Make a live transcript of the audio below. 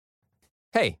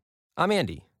Hey, I'm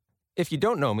Andy. If you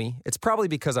don't know me, it's probably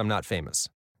because I'm not famous.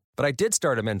 But I did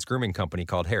start a men's grooming company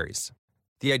called Harry's.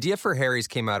 The idea for Harry's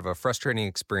came out of a frustrating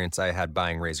experience I had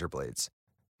buying razor blades.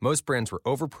 Most brands were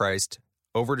overpriced,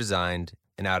 overdesigned,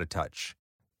 and out of touch.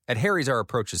 At Harry's, our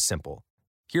approach is simple.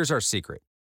 Here's our secret.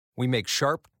 We make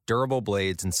sharp, durable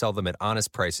blades and sell them at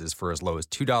honest prices for as low as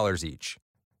 $2 each.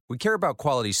 We care about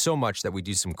quality so much that we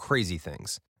do some crazy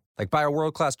things, like buy a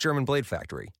world-class German blade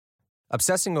factory.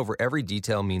 Obsessing over every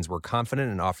detail means we're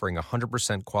confident in offering a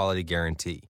 100% quality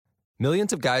guarantee.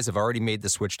 Millions of guys have already made the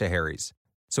switch to Harry's,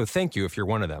 so thank you if you're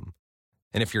one of them.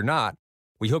 And if you're not,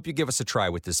 we hope you give us a try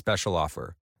with this special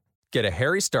offer. Get a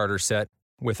Harry starter set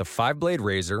with a 5-blade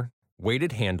razor,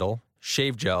 weighted handle,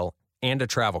 shave gel, and a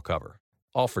travel cover,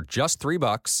 all for just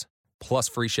 $3 plus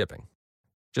free shipping.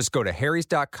 Just go to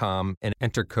harrys.com and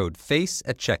enter code FACE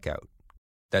at checkout.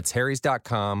 That's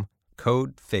harrys.com,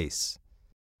 code FACE.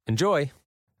 Enjoy!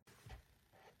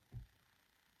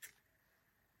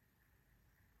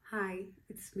 Hi,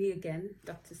 it's me again,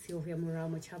 Dr. Sylvia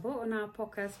Morao-Machabo on our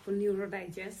podcast for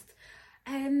Neurodigest.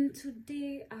 And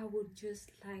today I would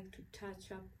just like to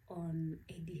touch up on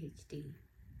ADHD.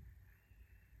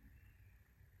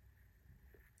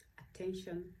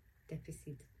 Attention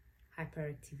Deficit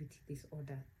Hyperactivity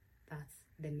Disorder. That's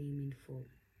the name in full.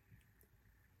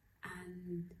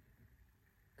 And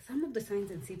some of the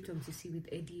signs and symptoms you see with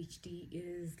ADHD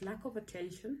is lack of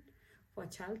attention for a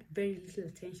child, very little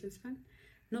attention span,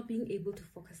 not being able to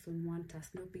focus on one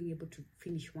task, not being able to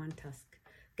finish one task,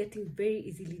 getting very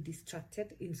easily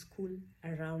distracted in school,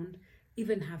 around,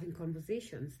 even having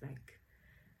conversations. Like,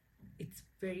 it's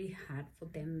very hard for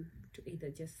them to either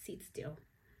just sit still.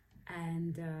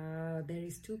 And there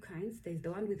is two kinds. There's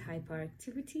the one with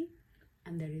hyperactivity,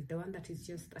 and there is the one that is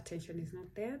just attention is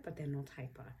not there, but they're not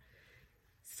hyper.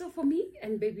 So for me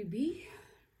and baby B,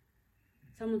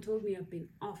 someone told me I've been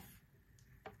off.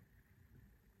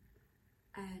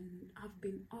 And I've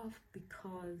been off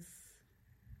because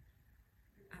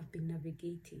I've been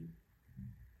navigating.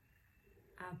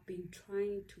 I've been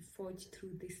trying to forge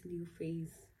through this new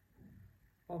phase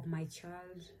of my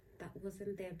child that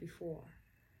wasn't there before.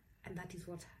 And that is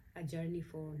what a journey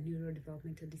for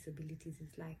neurodevelopmental disabilities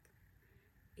is like.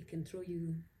 It can throw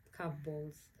you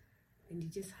curveballs, and you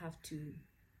just have to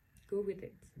go with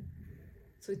it.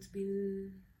 So it's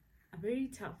been a very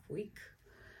tough week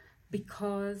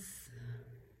because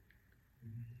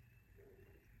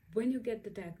when you get the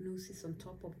diagnosis on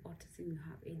top of autism, you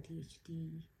have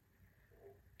ADHD.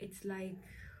 It's like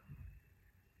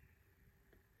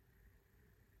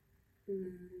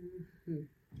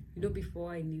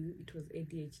before I knew it was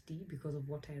ADHD because of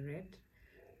what I read,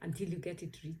 until you get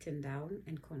it written down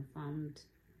and confirmed,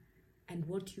 and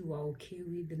what you are okay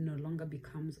with no longer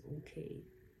becomes okay,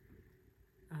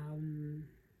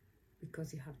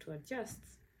 because you have to adjust,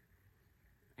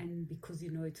 and because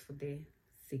you know it's for the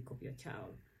sake of your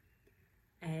child.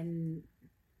 And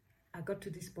I got to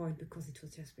this point because it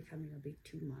was just becoming a bit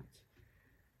too much.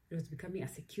 It was becoming a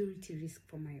security risk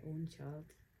for my own child,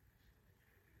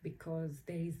 because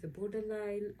there is the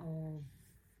borderline of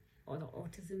all the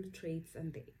autism traits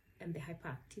and the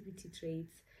hyperactivity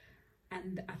traits,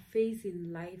 and a phase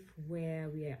in life where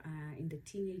we are in the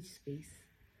teenage space,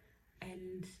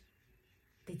 and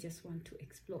they just want to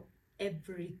explore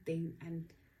everything,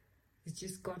 and it's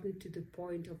just gotten to the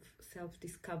point of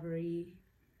self-discovery,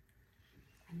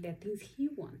 and there are things he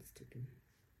wants to do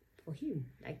for him,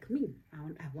 like me.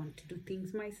 I want to do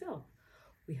things myself.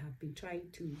 We have been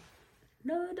trying to,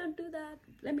 no, don't do that,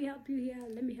 let me help you here,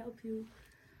 let me help you.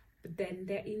 But then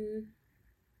they're in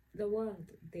the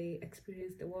world, they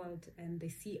experience the world, and they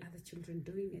see other children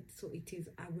doing it. So it is,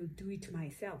 I will do it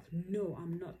myself. No,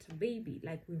 I'm not a baby.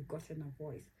 Like, we've gotten a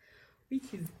voice,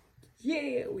 which is,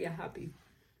 yeah, we are happy.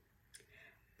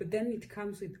 But then it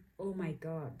comes with, oh my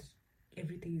God,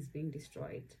 everything is being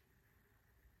destroyed.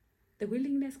 The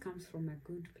willingness comes from a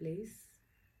good place,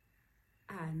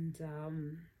 and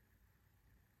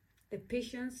the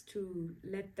patience to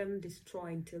let them destroy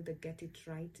until they get it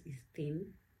right is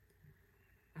thin.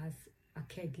 As a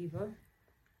caregiver,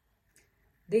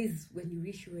 days when you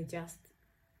wish you were just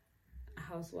a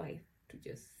housewife to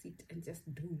just sit and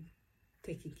just do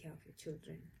taking care of your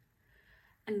children.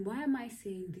 And why am I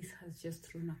saying this has just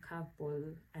thrown a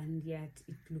curveball, and yet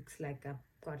it looks like I've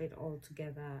got it all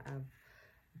together? I've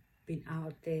been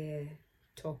out there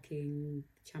talking,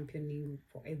 championing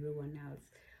for everyone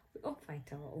else. We all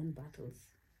fight our own battles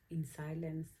in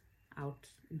silence, out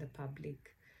in the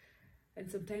public. And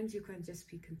sometimes you can't just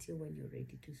speak until when you're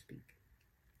ready to speak.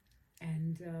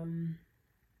 And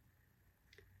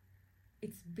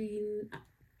it's been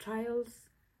trials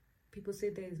people say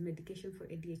there is medication for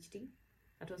ADHD.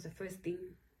 That was the first thing,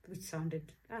 which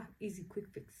sounded easy, quick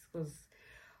fix, because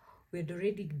we had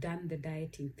already done the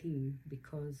dieting thing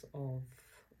because of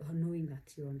knowing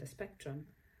that you're on the spectrum.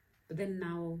 But then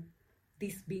now,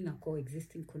 this being a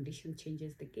coexisting condition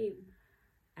changes the game.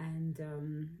 And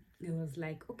it was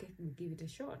like, okay, we'll give it a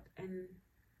shot. And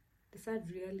the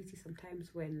sad reality sometimes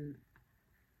when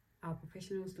our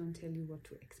professionals don't tell you what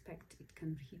to expect, it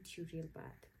can hit you real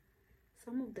bad.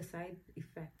 Some of the side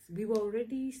effects, we were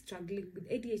already struggling with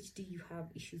ADHD. You have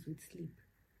issues with sleep,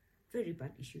 very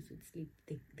bad issues with sleep.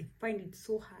 They find it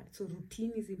so hard. So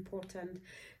routine is important,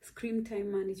 screen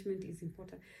time management is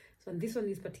important. So and this one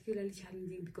is particularly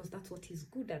challenging because that's what he's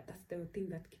good at. That's the thing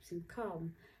that keeps him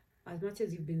calm. As much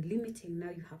as you've been limiting,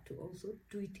 now you have to also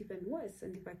do it even worse.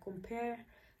 And if I compare,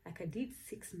 like I did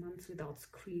 6 months without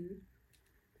screen,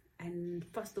 and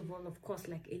first of all, of course,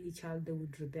 like any child, they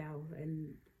would rebel,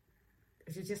 and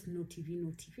it's just no TV,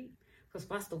 no TV. Because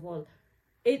first of all,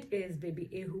 it is baby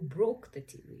A who broke the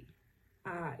TV.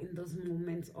 In those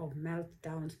moments of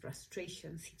meltdowns,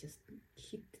 frustrations, he just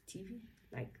hit the TV.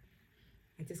 Like,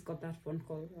 I just got that phone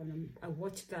call, and I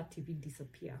watched that TV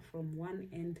disappear from one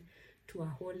end to a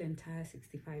whole entire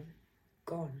 65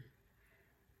 gone.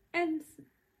 And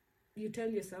you tell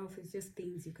yourself it's just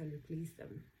things, you can replace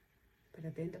them. But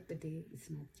at the end of the day, it's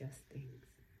not just things.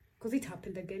 Because it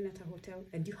happened again at a hotel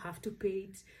and you have to pay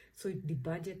it, so it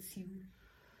debudgets you.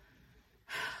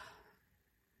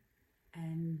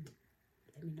 And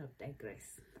let me not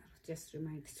digress. That just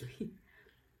reminded me.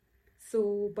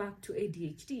 So back to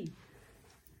ADHD.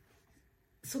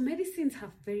 So medicines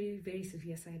have very, very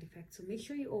severe side effects. So make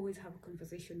sure you always have a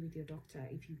conversation with your doctor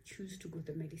if you choose to go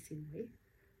the medicine way.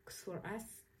 Because for us,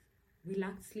 we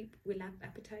lacked sleep, we lacked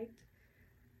appetite.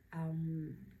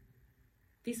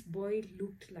 This boy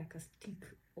looked like a stick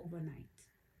overnight.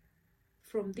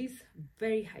 From this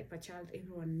very hyper child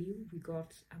everyone knew, we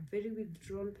got a very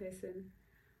withdrawn person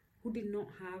who did not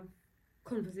have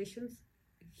conversations.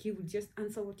 He would just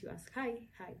answer what you ask. Hi.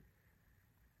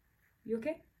 You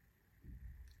okay?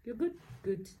 You're good?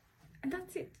 Good. And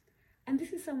that's it. And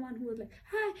this is someone who was like,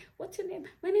 hi, what's your name?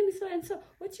 My name is so-and-so.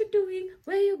 What you doing?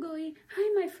 Where are you going? Hi,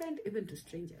 my friend. Even to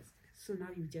strangers. So now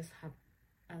you just have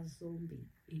a zombie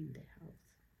in the house.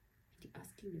 You're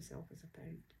asking yourself as a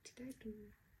parent, did I do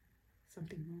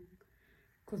something wrong?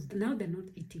 Because now they're not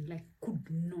eating, like could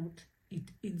not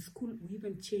eat. In school, we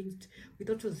even changed. We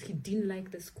thought he didn't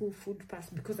like the school food pass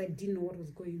because I didn't know what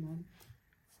was going on.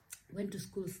 Went to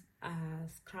school,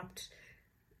 scrapped,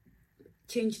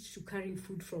 changed to carrying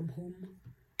food from home.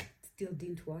 Still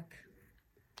didn't work.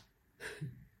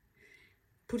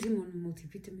 Put him on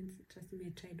multivitamins. Trust me,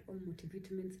 I tried all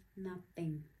multivitamins.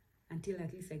 Nothing. Until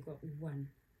at least I got one.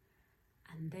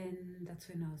 And then that's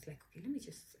when I was like, okay, let me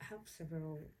just have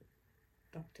several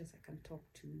doctors I can talk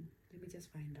to. Let me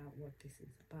just find out what this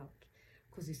is about.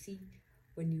 Because you see,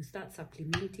 when you start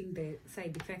supplementing the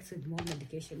side effects with more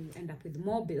medication, you end up with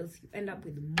more bills, you end up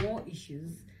with more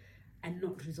issues and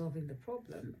not resolving the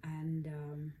problem. And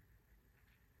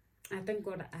I thank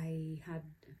God I had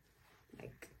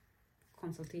like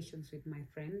consultations with my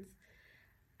friends,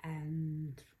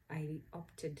 and I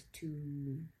opted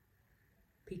to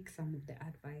pick some of the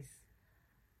advice,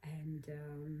 and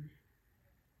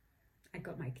I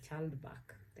got my child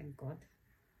back, thank God.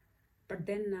 But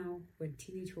then now, when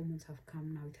teenage hormones have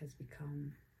come, now it has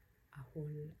become a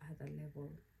whole other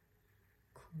level,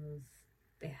 because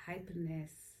the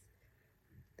hyperness,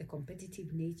 the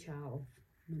competitive nature of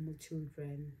normal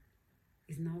children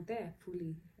is now there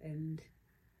fully, and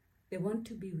they want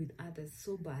to be with others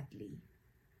so badly,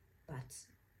 but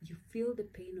you feel the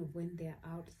pain of when they're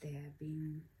out there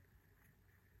being,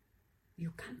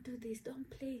 you can't do this, don't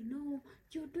play, no,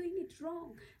 you're doing it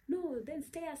wrong, no, then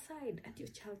stay aside. And your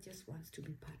child just wants to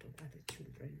be part of other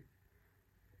children,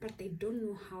 but they don't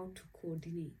know how to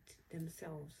coordinate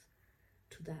themselves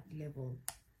to that level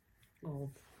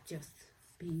of just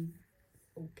being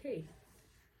okay.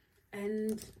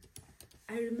 And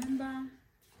I remember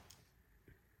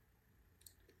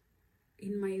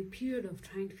in my period of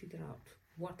trying to figure out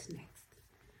what next,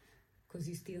 because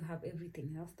you still have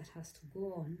everything else that has to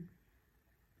go on.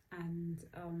 And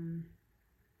a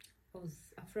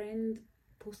friend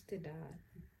posted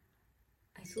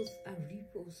I saw a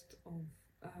repost of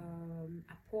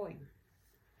a poem.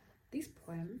 This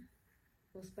poem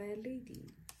was by a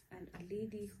lady, and a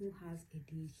lady who has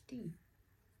ADHD.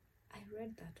 I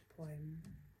read that poem,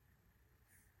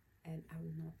 and I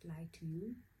will not lie to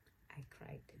you, I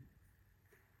cried.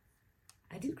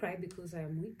 I didn't cry because I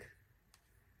am weak.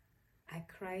 I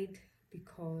cried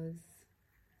because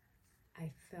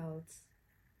I felt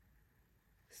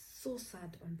so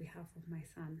sad on behalf of my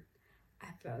son.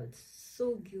 I felt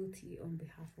so guilty on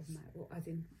behalf of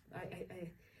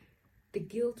the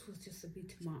guilt was just a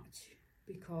bit much,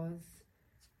 because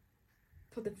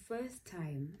for the first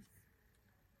time,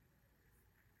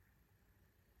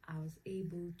 I was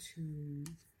able to,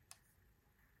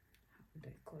 how would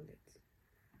I call it?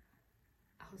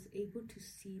 I was able to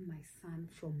see my son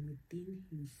from within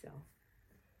himself,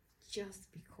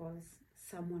 just because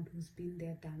someone who's been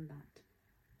there, done that,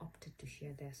 opted to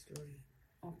share their story,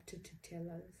 opted to tell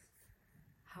us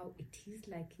how it is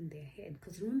like in their head.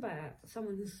 Because remember,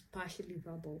 someone who's partially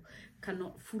verbal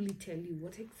cannot fully tell you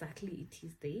what exactly it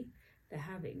is they're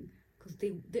having. Because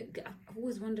I've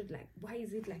always wondered, like, why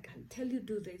is it like, I tell you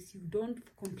do this, you don't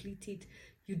complete it,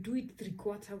 you do it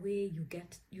 3/4 way,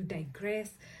 you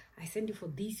digress, I send you for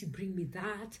this, you bring me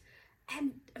that,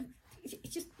 and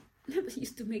it just never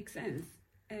used to make sense.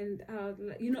 And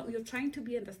you're trying to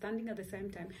be understanding at the same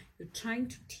time, you're trying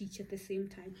to teach at the same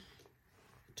time,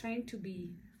 trying to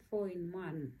be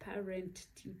 4-in-1, parent,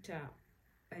 tutor,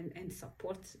 and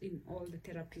support in all the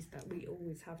therapies that we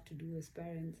always have to do as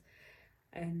parents.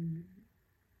 And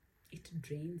it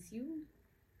drains you,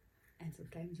 and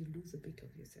sometimes you lose a bit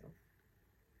of yourself.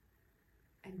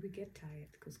 And we get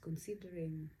tired, because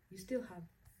considering you still have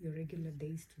your regular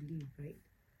days to live, right?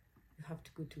 You have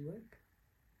to go to work.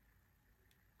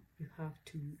 You have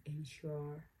to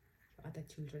ensure your other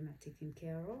children are taken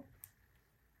care of.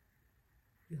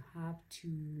 You have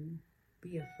to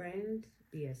be a friend,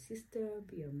 be a sister,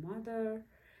 be a mother.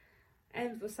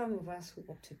 And for some of us who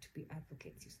opted to be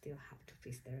advocates, you still have to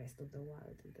face the rest of the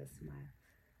world with a smile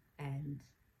and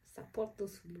support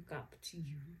those who look up to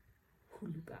you, who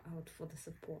look out for the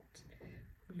support,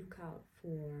 who look out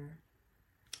for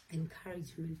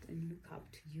encouragement and look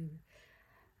up to you.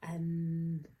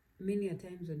 And many a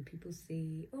times when people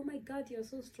say, "Oh my God, you're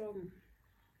so strong,"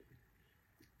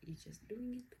 you're just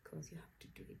doing it because you have to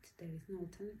do it. There is no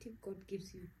alternative. God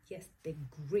gives you, yes, the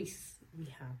grace we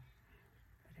have.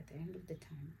 At the end of the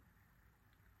time,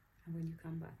 and when you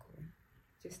come back home,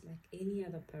 just like any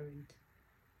other parent,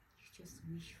 you just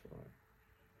wish for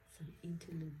some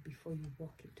interlude before you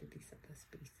walk into this other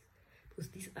space, because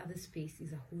this other space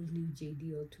is a whole new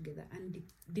JD altogether, and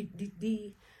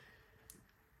the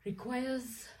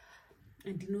requires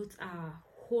and denotes a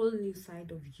whole new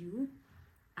side of you,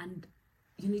 and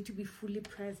you need to be fully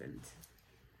present.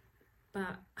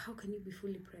 But how can you be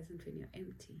fully present when you're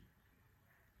empty?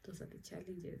 Those are the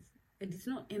challenges. And it's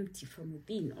not empty from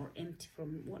within or empty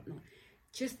from whatnot.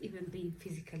 Just even being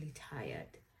physically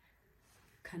tired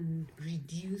can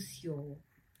reduce your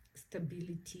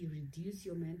stability, reduce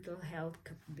your mental health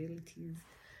capabilities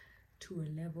to a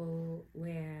level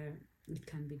where it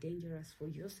can be dangerous for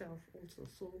yourself also.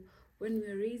 So when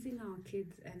we're raising our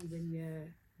kids and when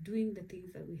we're doing the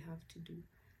things that we have to do,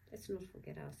 let's not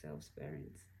forget ourselves,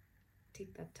 parents.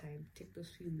 Take that time, take those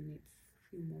few minutes,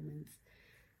 few moments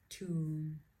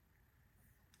to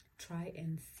try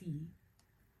and see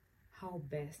how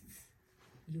best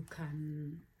you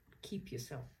can keep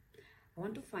yourself. I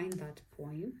want to find that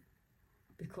poem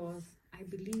because I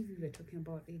believe we were talking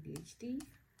about ADHD.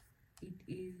 It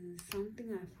is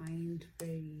something I find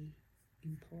very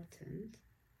important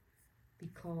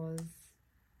because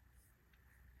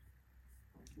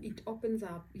it opens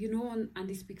up, on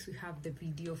this Speaks we have the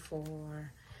video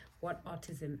for what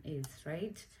autism is,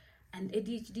 right? And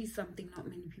ADHD is something not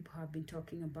many people have been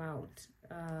talking about.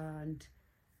 And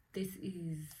this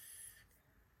is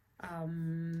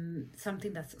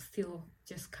something that's still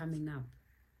just coming up,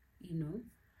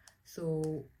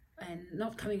 So, and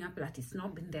not coming up that it's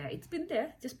not been there. It's been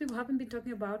there, just people haven't been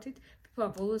talking about it. People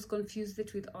have always confused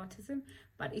it with autism,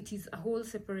 but it is a whole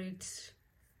separate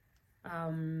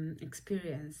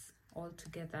experience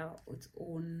altogether, its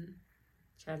own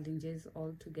challenges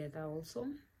altogether also.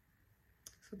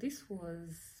 So this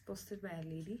was posted by a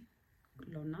lady,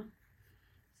 Lona.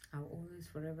 I'll always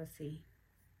forever say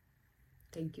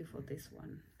thank you for this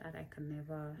one that I can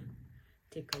never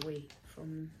take away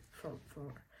from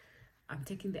I'm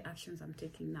taking the actions I'm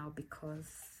taking now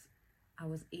because I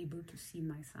was able to see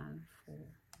my son for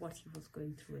what he was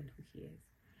going through and who he is.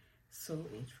 So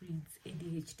it reads,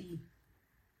 ADHD.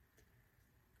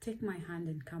 Take my hand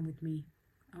and come with me.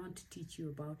 I want to teach you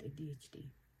about ADHD.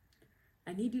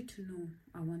 I need you to know,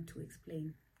 I want to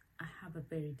explain, I have a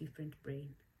very different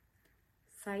brain.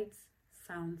 Sights,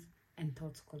 sounds, and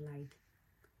thoughts collide.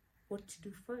 What to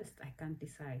do first, I can't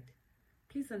decide.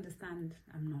 Please understand,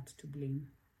 I'm not to blame.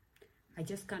 I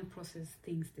just can't process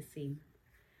things the same.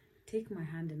 Take my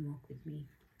hand and walk with me.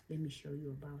 Let me show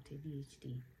you about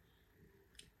ADHD.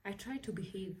 I try to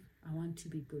behave, I want to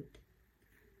be good.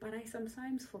 but I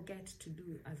sometimes forget to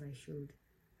do as I should.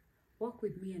 Walk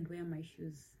with me and wear my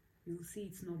shoes. You'll see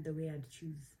it's not the way I'd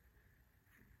choose.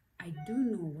 I do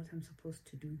know what I'm supposed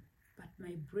to do, but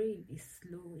my brain is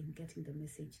slow in getting the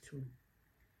message through.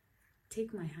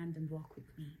 Take my hand and walk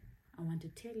with me. I want to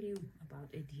tell you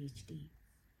about ADHD.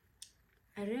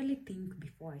 I rarely think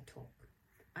before I talk.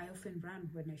 I often run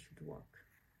when I should walk.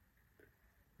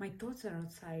 My thoughts are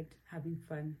outside having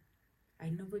fun. I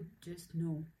never just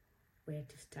know where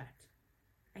to start.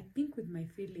 I think with my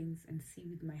feelings and see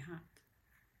with my heart.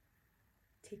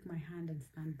 Take my hand and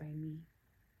stand by me.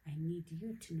 I need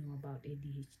you to know about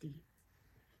ADHD.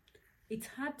 It's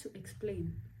hard to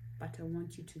explain, but I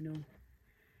want you to know.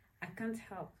 I can't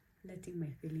help letting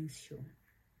my feelings show.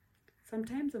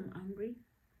 Sometimes I'm angry,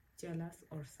 jealous,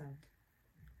 or sad.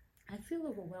 I feel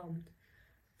overwhelmed,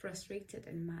 frustrated,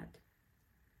 and mad.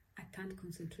 I can't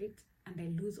concentrate and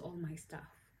I lose all my stuff.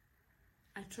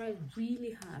 I try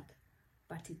really hard,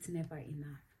 but it's never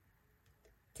enough.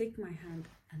 Take my hand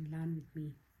and learn with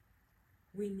me.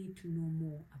 We need to know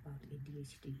more about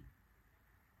ADHD.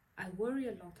 I worry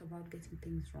a lot about getting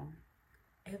things wrong.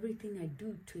 Everything I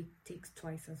do takes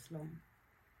twice as long.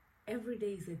 Every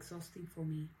day is exhausting for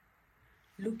me,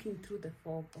 looking through the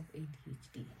fog of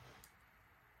ADHD.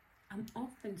 I'm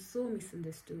often so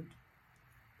misunderstood.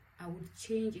 I would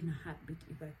change in a heartbeat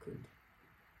if I could.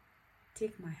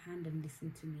 Take my hand and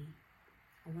listen to me.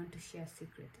 I want to share a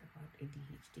secret about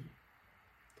ADHD.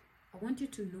 I want you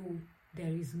to know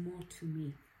there is more to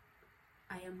me.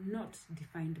 I am not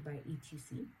defined by it, you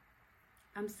see.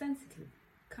 I'm sensitive,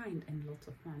 kind, and lots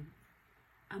of fun.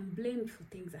 I'm blamed for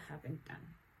things I haven't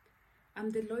done.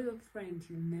 I'm the loyal friend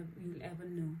you'll ever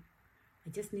know. I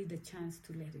just need a chance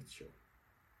to let it show.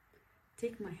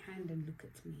 Take my hand and look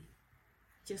at me.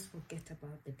 Just forget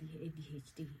about the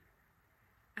ADHD.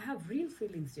 I have real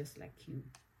feelings just like you.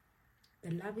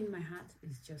 The love in my heart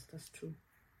is just as true.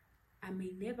 I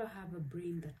may never have a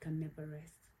brain that can never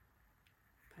rest.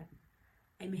 Pardon.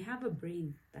 I may have a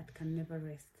brain that can never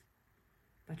rest.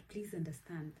 But please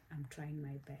understand, I'm trying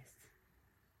my best.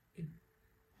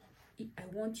 I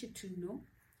want you to know,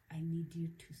 I need you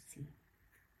to see.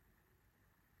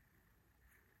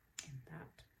 And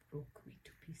that broke me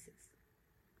to pieces.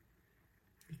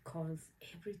 Because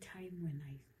every time when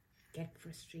I get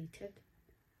frustrated,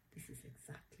 this is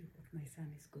exactly what my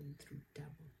son is going through,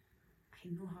 double. I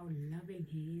know how loving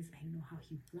he is. I know how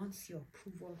he wants your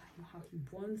approval. I know how he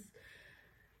wants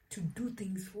to do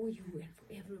things for you and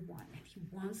for everyone. And he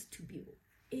wants to be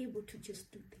able to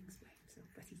just do things by himself,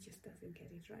 but he just doesn't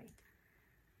get it right.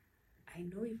 I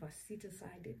know if I sit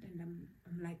aside it and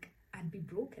I'm like, I'd be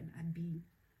broken.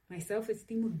 My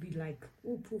self-esteem would be like,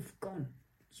 oh, poof, gone,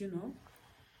 you know?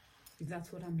 If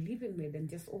that's what I'm living with, and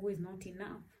just always not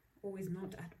enough, always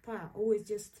not at par, always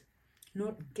just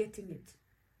not getting it.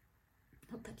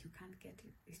 Not that you can't get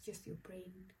it, it's just your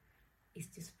brain is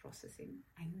just processing.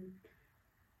 And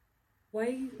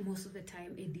why most of the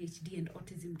time ADHD and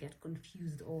autism get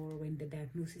confused, or when the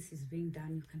diagnosis is being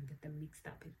done, you can get them mixed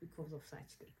up, it's because of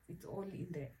such things. It's all in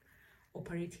the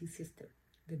operating system,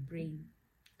 the brain,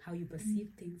 how you perceive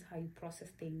things, how you process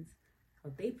things,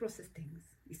 how they process things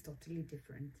is totally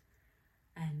different.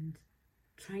 And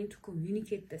trying to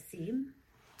communicate the same,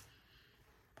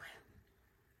 well,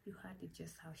 you heard it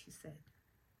just how she said.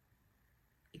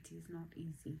 It is not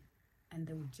easy, and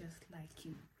they would just like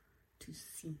you to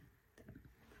see them,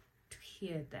 to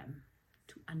hear them,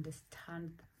 to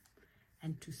understand them,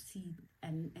 and to see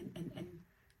and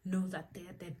know that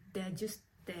they're just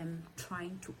them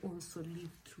trying to also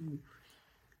live through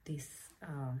this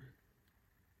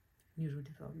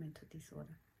neurodevelopmental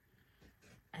disorder.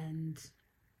 And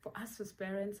for us as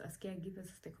parents, as caregivers,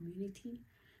 as the community,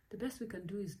 the best we can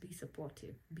do is be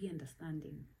supportive, be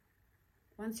understanding.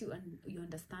 Once you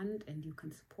understand and you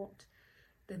can support,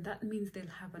 then that means they'll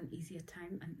have an easier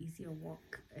time, an easier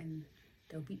walk, and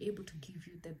they'll be able to give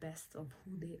you the best of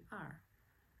who they are.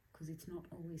 Because it's not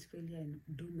always failure and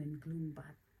doom and gloom,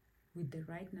 but with the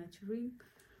right nurturing,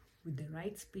 with the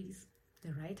right space,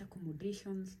 the right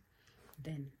accommodations,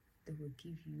 then they will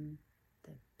give you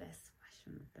the best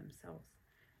version of themselves.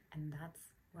 And that's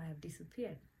why I've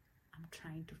disappeared. I'm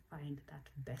trying to find that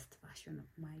best version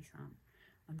of my son.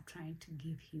 I'm trying to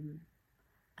give him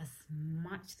as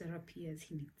much therapy as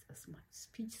he needs, as much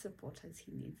speech support as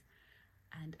he needs,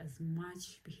 and as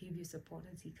much behavior support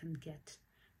as he can get,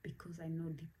 because I know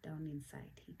deep down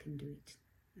inside he can do it.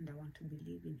 And I want to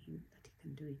believe in him that he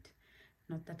can do it.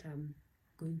 Not that I'm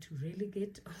going to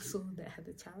relegate also the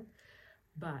other child,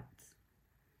 but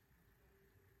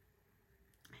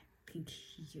I think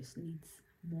he just needs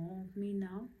more of me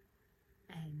now,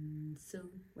 And so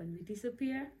when we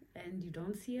disappear and you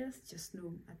don't see us, just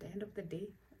know at the end of the day,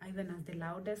 even as the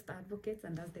loudest advocates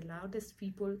and as the loudest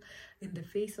people in the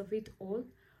face of it all,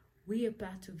 we are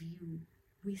part of you.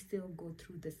 We still go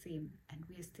through the same, and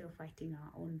we are still fighting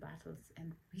our own battles,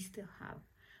 and we still have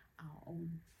our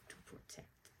own to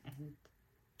protect and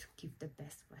to give the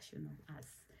best version of us.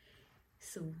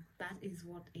 So that is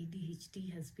what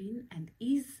ADHD has been and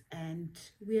is, and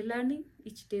we're learning.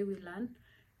 Each day we learn.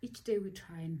 Each day we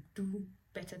try and do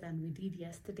better than we did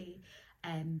yesterday,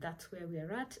 and that's where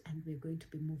we're at, and we're going to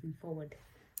be moving forward.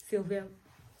 Sylvia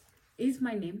is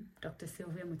my name, Dr.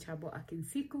 Sylvia Muchabo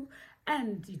Akinsiku,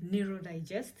 and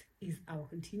Neurodigest is our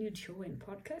continued show and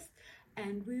podcast,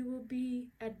 and we will be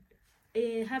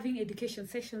having education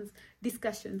sessions,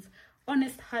 discussions,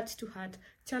 honest heart-to-heart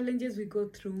challenges we go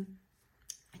through.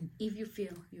 And if you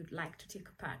feel you'd like to take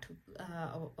a part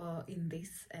in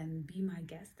this and be my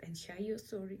guest and share your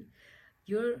story,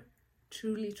 you're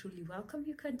truly welcome.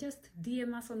 You can just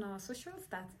DM us on our socials.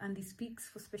 That's Andy Speaks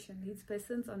for Special Needs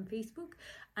Persons on Facebook,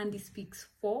 Andy Speaks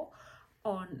 4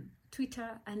 on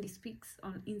Twitter, Andy Speaks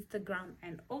on Instagram,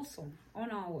 and also on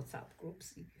our WhatsApp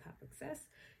groups. If you have access,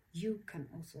 you can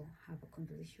also have a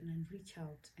conversation and reach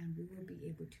out, and we will be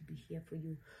able to be here for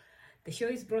you. The show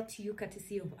is brought to you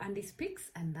courtesy of Andy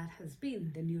Speaks, and that has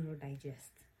been the Neuro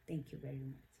Digest. Thank you very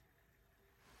much.